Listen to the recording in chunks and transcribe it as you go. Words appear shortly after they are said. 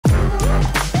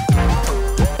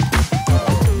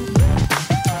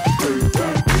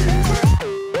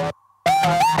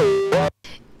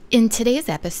In today's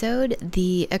episode,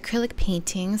 the acrylic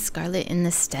painting Scarlett in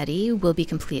the Study will be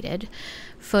completed,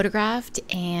 photographed,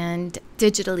 and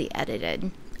digitally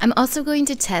edited. I'm also going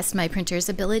to test my printer's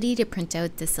ability to print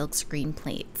out the silkscreen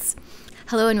plates.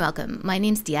 Hello and welcome. My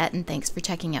name's Diette and thanks for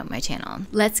checking out my channel.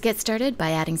 Let's get started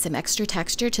by adding some extra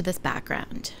texture to this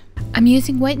background. I'm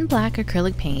using white and black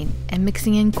acrylic paint and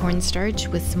mixing in cornstarch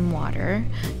with some water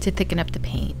to thicken up the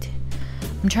paint.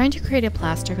 I'm trying to create a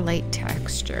plaster-like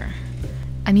texture.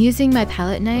 I'm using my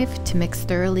palette knife to mix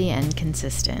thoroughly and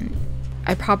consistent.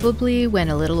 I probably went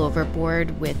a little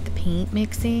overboard with the paint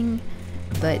mixing,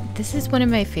 but this is one of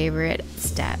my favorite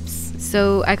steps,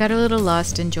 so I got a little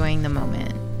lost enjoying the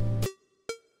moment.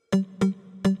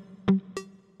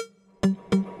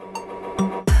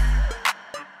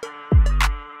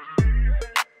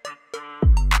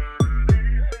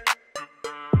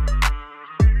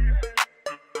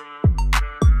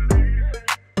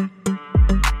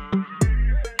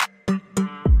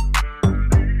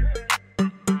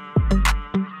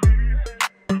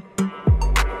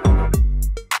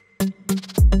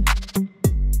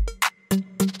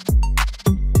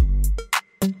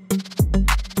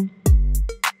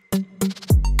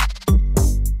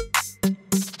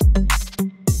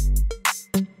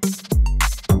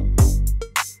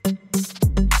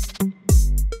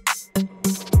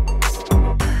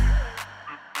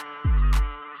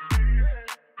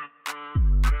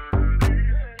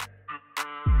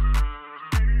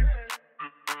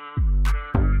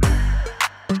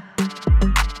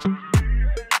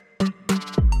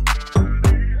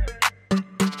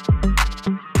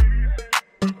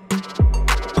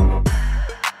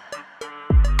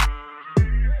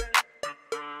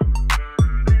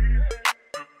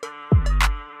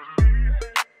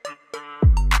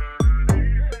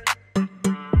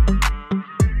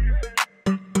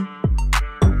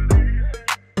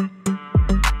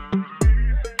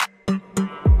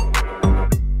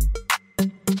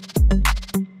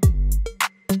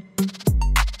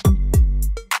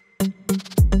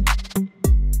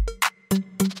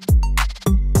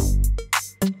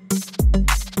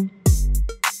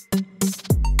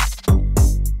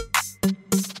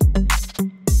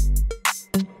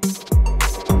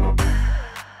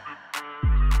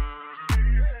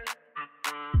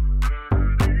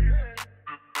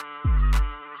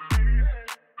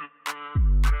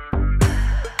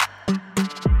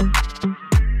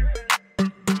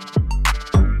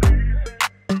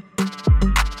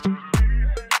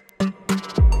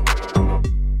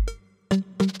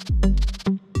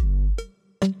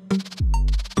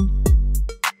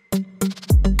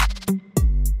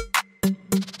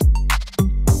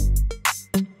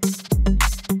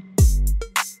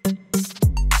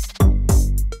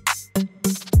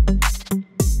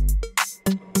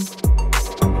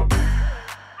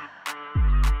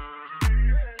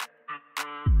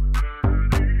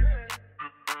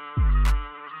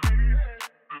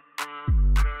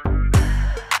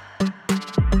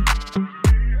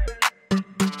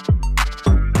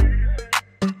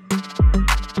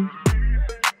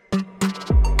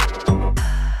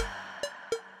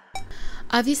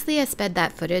 Obviously, I sped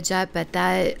that footage up, but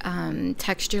that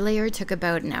texture layer took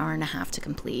about an hour and a half to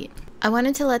complete. I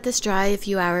wanted to let this dry a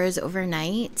few hours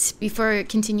overnight before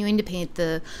continuing to paint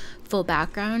the full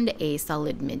background a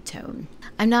solid mid-tone.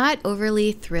 I'm not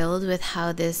overly thrilled with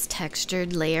how this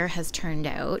textured layer has turned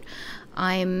out.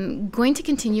 I'm going to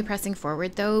continue pressing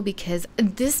forward though, because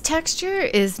this texture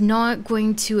is not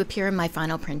going to appear in my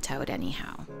final printout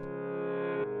anyhow.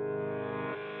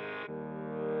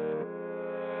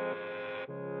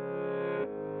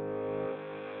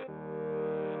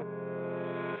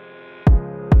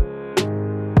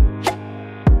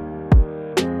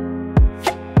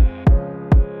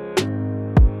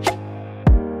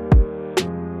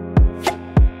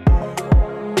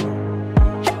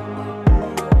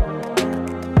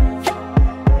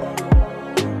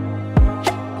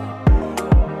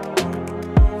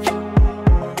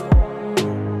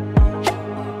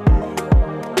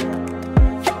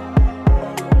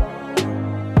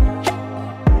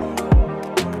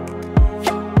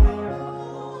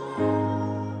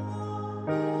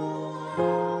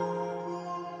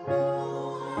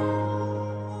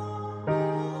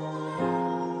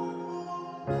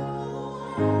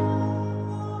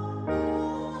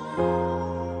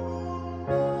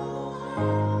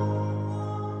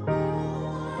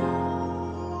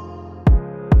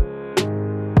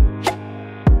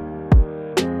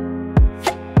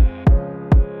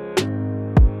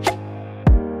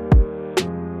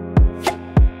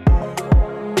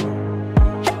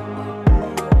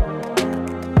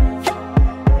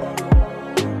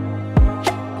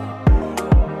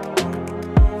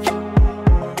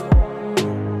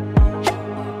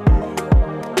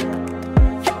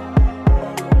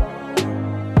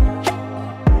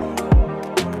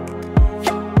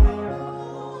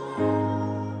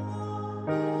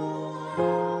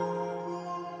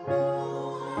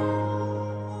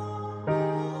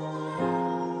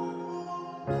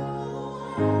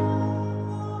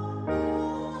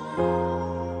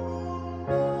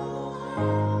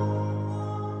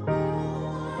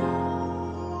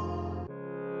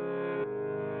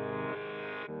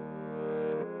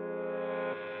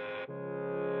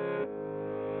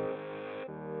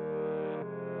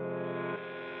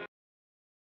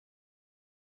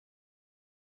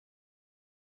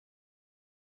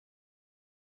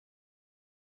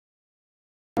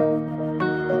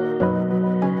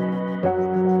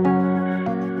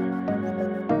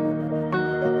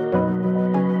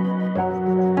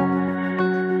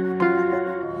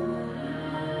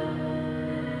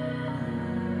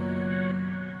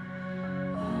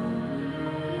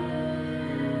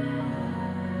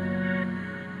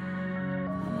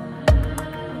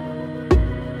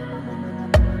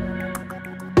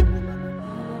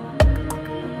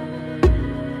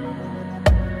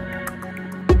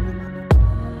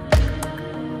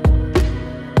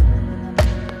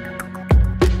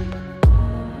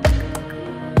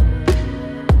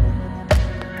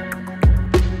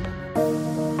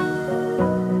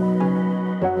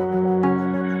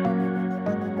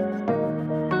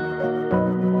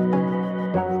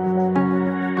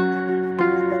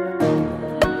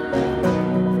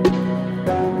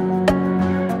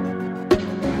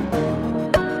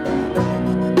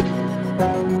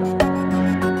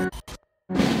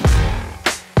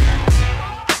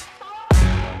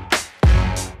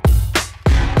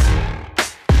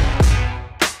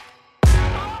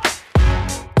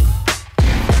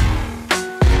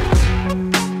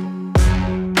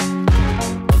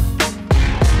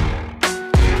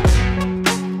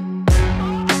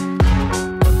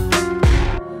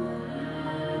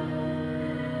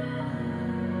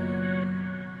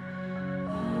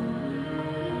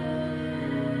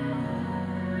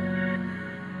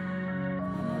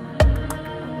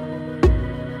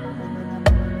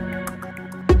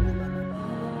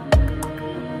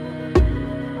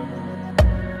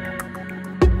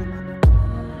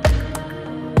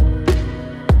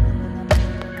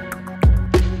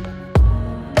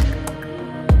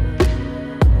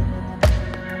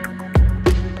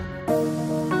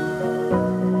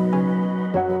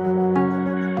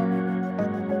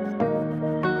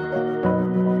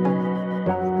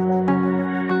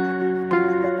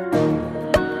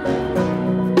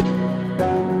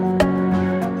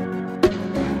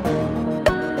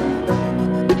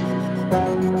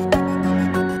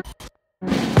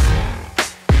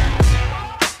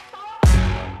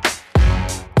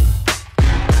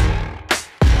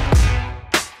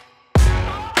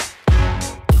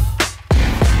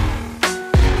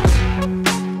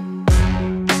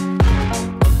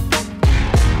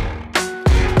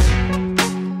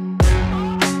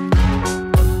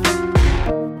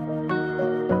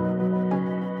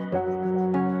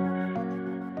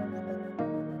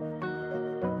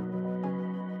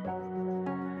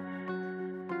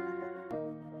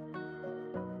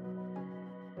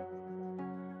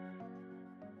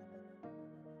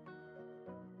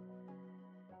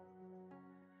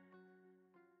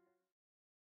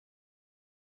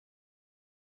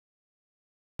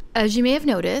 As you may have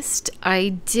noticed, I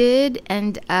did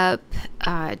end up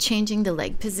changing the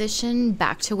leg position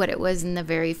back to what it was in the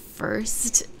very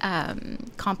first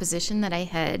composition that I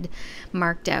had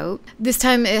marked out. This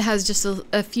time it has just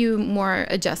a few more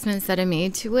adjustments that I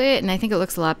made to it, and I think it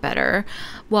looks a lot better.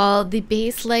 While the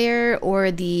base layer or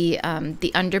the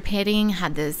underpainting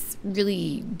had this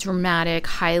really dramatic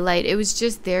highlight, it was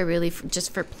just there really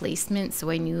just for placement, so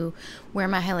I knew where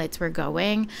my highlights were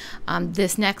going.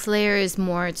 This next layer is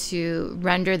more to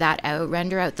render that out,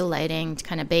 render out the lighting, to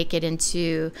kind of bake it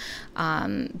into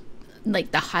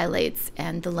like the highlights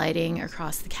and the lighting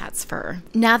across the cat's fur.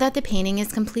 Now that the painting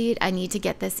is complete, I need to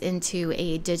get this into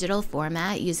a digital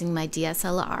format using my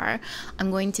DSLR.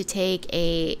 I'm going to take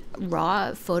a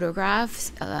raw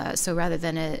photograph, so rather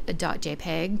than a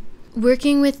 .jpeg.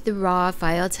 Working with the raw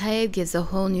file type gives a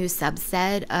whole new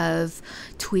subset of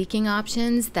tweaking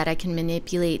options that I can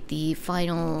manipulate the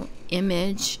final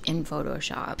image in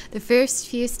Photoshop. The first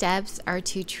few steps are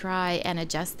to try and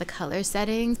adjust the color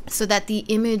settings so that the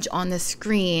image on the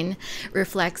screen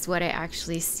reflects what I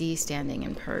actually see standing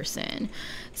in person.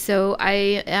 So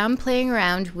I am playing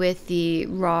around with the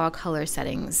raw color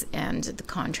settings and the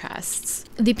contrasts.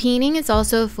 The painting is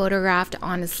also photographed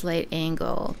on a slight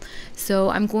angle.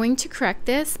 So I'm going to correct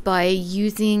this by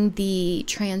using the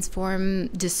transform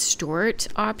distort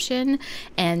option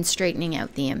and straightening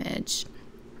out the image.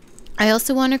 I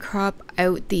also want to crop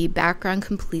out the background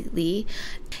completely.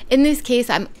 In this case,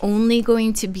 I'm only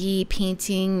going to be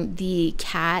painting the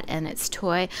cat and its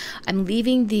toy. I'm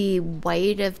leaving the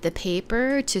white of the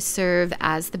paper to serve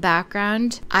as the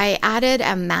background. I added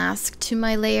a mask to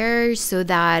my layer so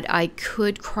that I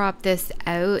could crop this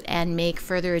out and make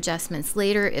further adjustments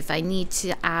later if I need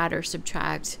to add or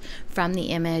subtract from the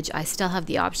image. I still have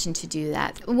the option to do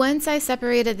that. Once I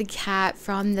separated the cat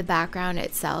from the background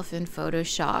itself in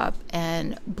Photoshop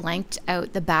and blanked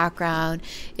out the background,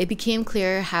 it became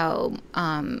clear how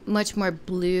much more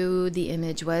blue the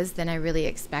image was than I really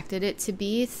expected it to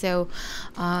be. So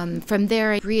from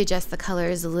there, I readjust the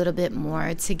colors a little bit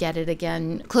more to get it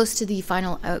again close to the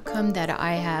final outcome that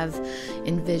I have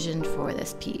envisioned for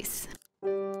this piece.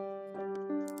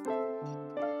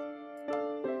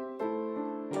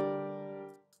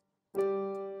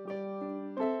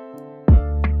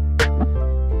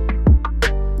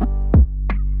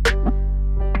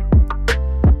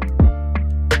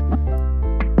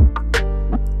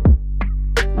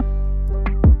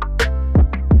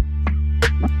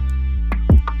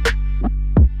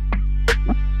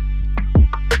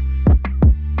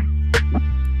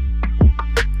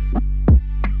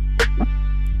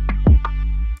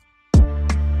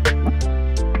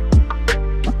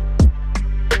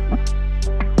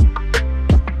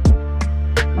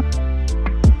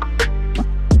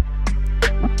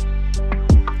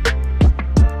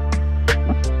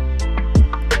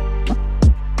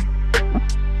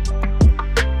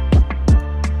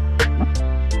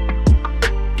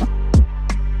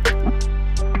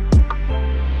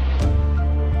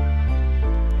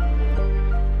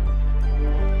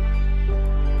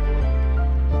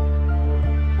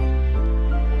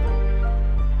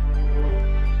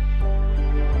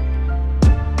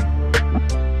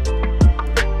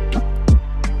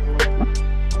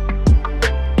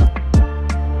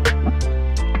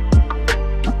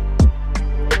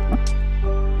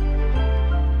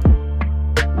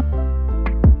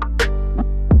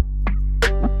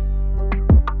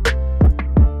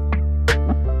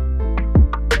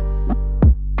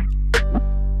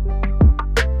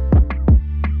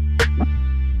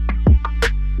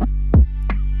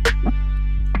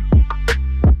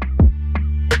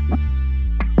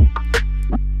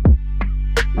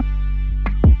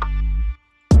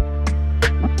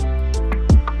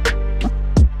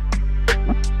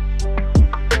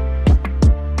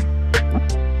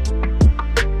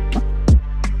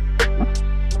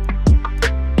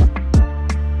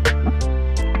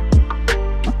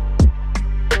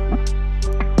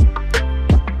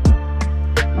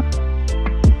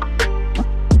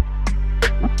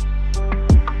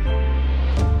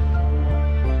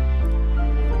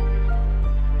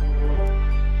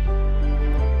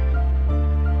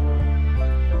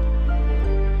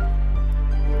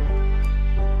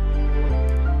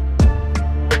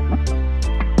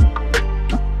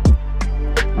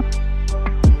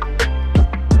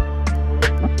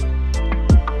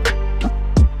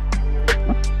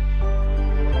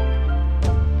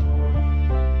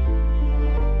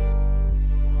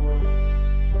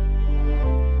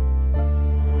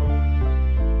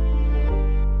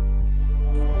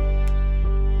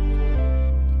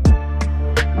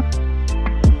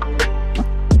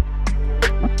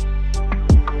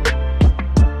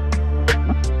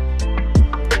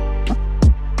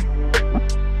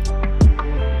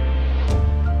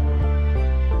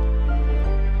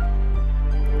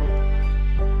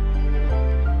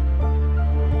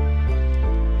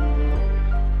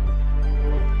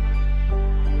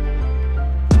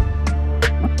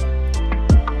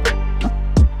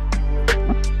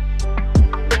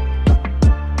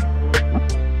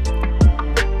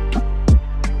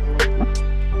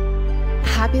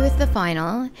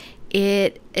 final,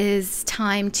 it is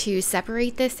time to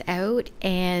separate this out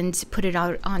and put it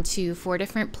out onto 4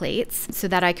 different plates so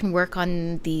that I can work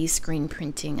on the screen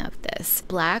printing of this.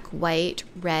 Black, white,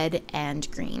 red, and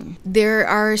green. There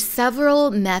are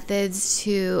several methods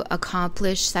to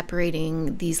accomplish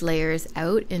separating these layers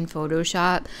out in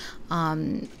Photoshop.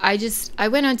 I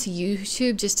went onto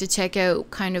YouTube just to check out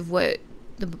kind of what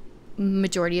the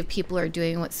majority of people are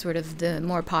doing, what's sort of the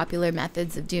more popular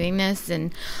methods of doing this,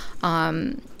 and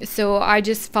so I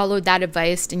just followed that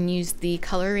advice and used the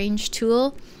color range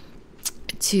tool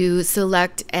to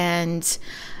select and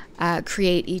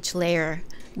create each layer,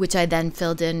 which I then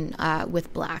filled in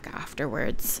with black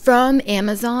afterwards. From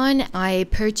Amazon, I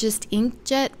purchased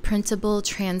inkjet printable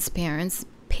transparent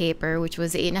paper, which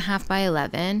was 8.5 by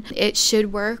 11. It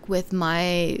should work with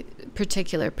my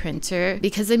particular printer.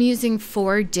 Because I'm using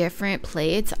 4 different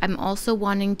plates, I'm also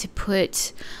wanting to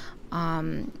put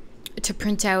to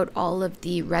print out all of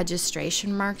the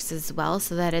registration marks as well,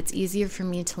 so that it's easier for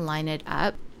me to line it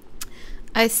up.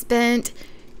 I spent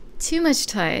too much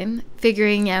time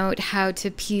figuring out how to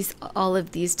piece all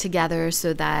of these together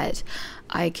so that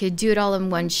I could do it all in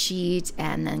one sheet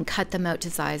and then cut them out to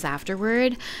size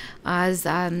afterward. As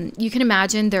you can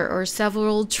imagine, there are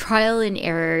several trial and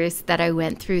errors that I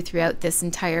went throughout this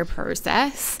entire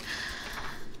process.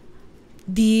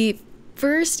 The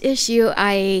first issue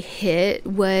I hit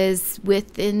was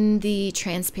within the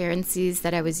transparencies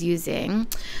that I was using.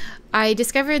 I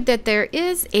discovered that there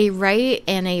is a right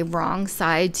and a wrong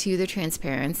side to the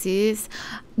transparencies,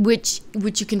 which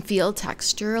you can feel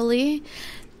texturally.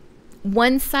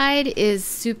 One side is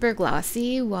super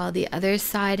glossy, while the other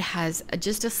side has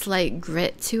just a slight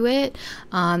grit to it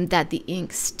that the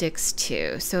ink sticks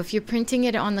to. So if you're printing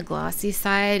it on the glossy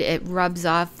side, it rubs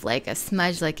off like a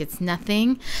smudge, like it's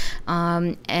nothing.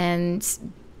 And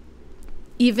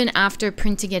even after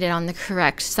printing it on the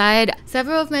correct side,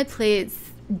 several of my plates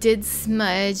did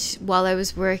smudge while I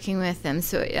was working with them,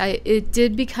 so it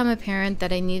did become apparent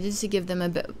that I needed to give them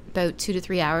about 2 to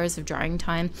 3 hours of drying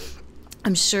time.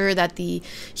 I'm sure that the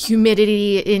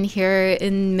humidity in here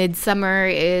in midsummer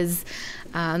is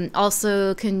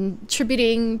also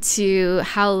contributing to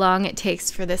how long it takes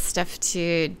for this stuff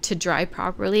to dry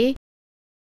properly.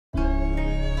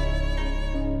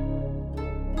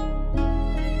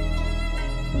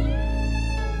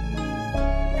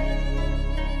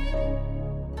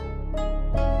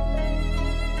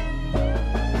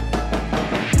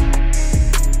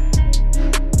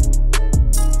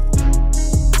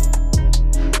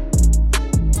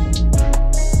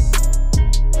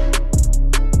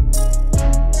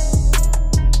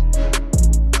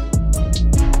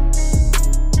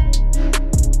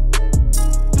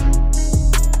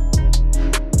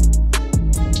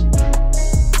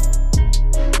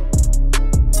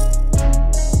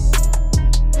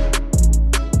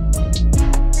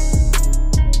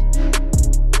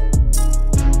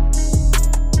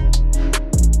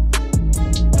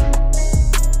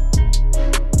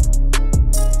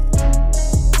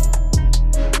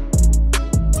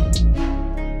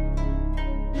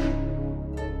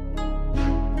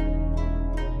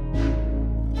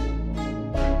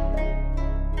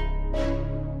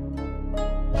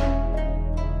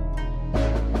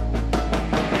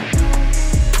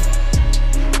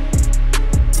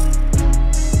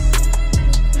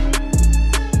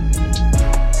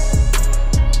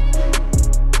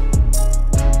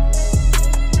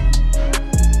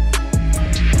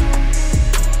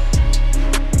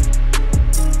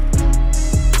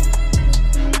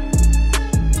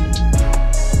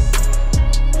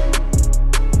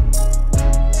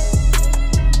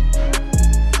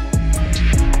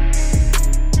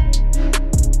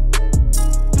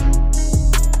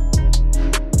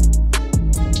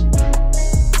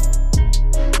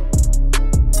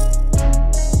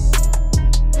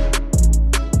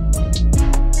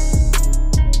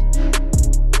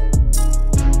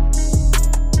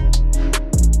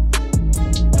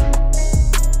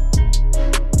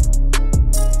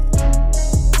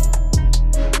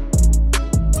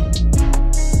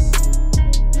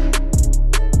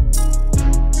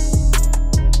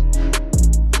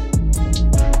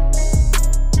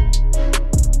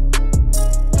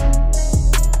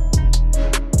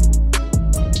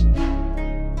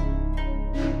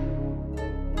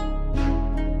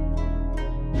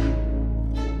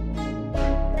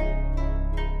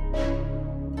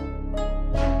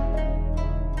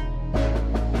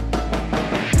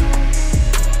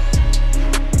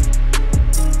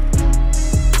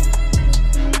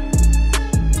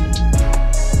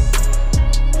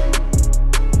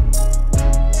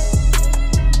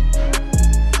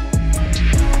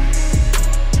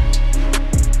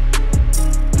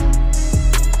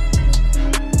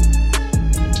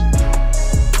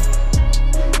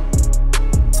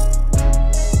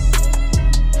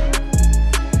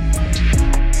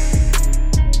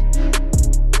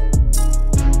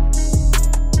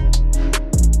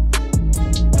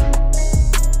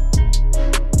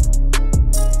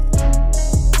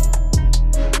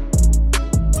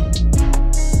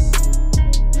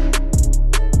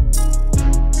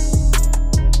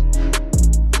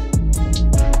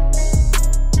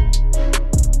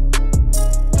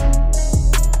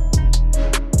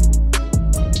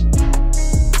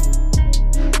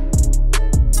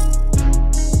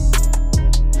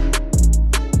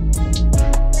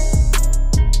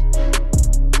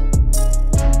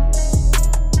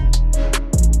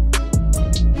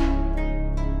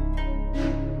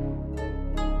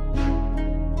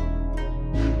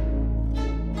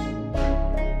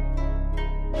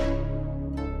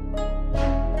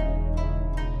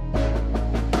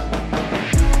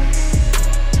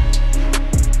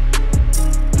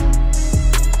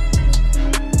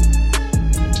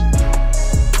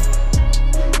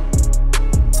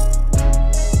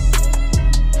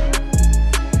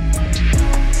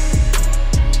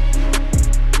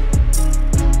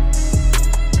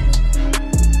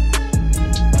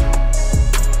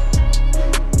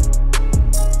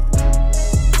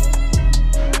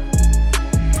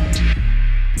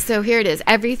 So here it is.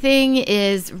 Everything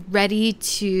is ready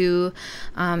to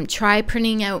try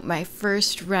printing out my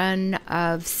first run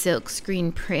of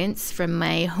silkscreen prints from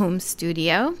my home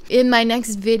studio. In my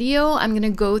next video, I'm going to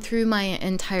go through my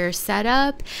entire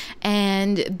setup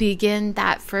and begin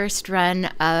that first run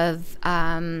of,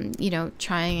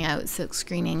 trying out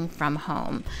silkscreening from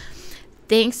home.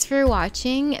 Thanks for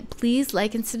watching. Please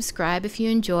like and subscribe if you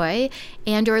enjoy,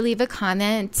 and or leave a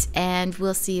comment, and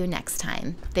we'll see you next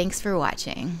time. Thanks for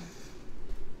watching.